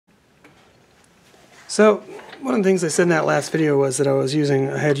So one of the things I said in that last video was that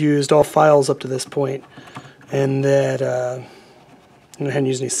I had used all files up to this point, and that I hadn't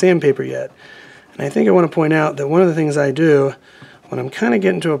used any sandpaper yet. And I think I want to point out that one of the things I do when I'm kind of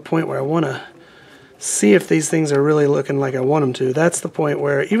getting to a point where I want to see if these things are really looking like I want them to, that's the point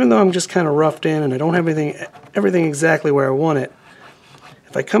where even though I'm just kind of roughed in and I don't have everything exactly where I want it,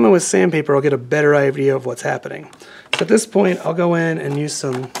 if I come in with sandpaper, I'll get a better idea of what's happening. So at this point, I'll go in and use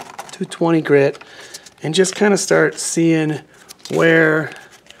some 220 grit and just kind of start seeing what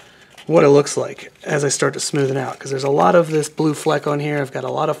it looks like as I start to smooth it out, because there's a lot of this blue fleck on here. I've got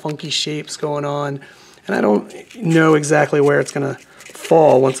a lot of funky shapes going on, and I don't know exactly where it's going to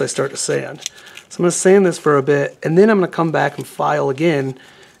fall once I start to sand. So I'm going to sand this for a bit, and then I'm going to come back and file again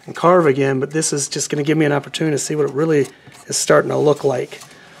and carve again, but this is just going to give me an opportunity to see what it really is starting to look like.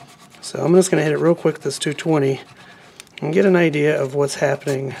 So I'm just going to hit it real quick with this 220 and get an idea of what's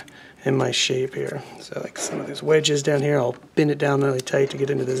happening in my shape here. So like some of these wedges down here, I'll bend it down really tight to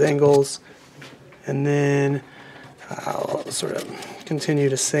get into those angles, and then I'll sort of continue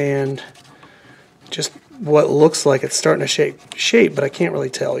to sand just what looks like it's starting to shape, but I can't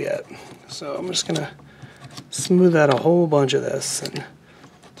really tell yet. So I'm just gonna smooth out a whole bunch of this and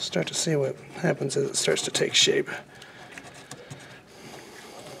start to see what happens as it starts to take shape.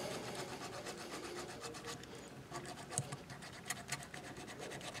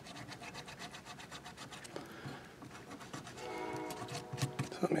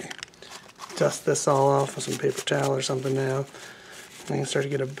 Let me dust this all off with some paper towel or something now. I can start to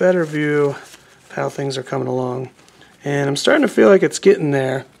get a better view of how things are coming along. And I'm starting to feel like it's getting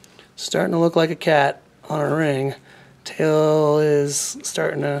there. It's starting to look like a cat on a ring. Tail is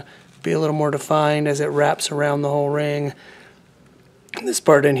starting to be a little more defined as it wraps around the whole ring. This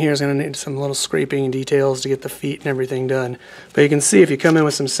part in here is going to need some little scraping details to get the feet and everything done. But you can see if you come in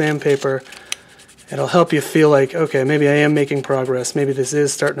with some sandpaper, it'll help you feel like, okay, maybe I am making progress. Maybe this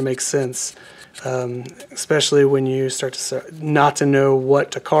is starting to make sense, especially when you start not to know what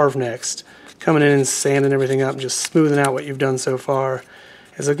to carve next. Coming in and sanding everything up and just smoothing out what you've done so far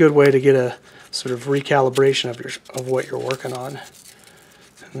is a good way to get a sort of recalibration of what you're working on.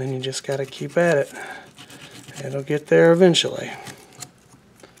 And then you just got to keep at it. It'll get there eventually.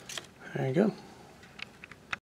 There you go.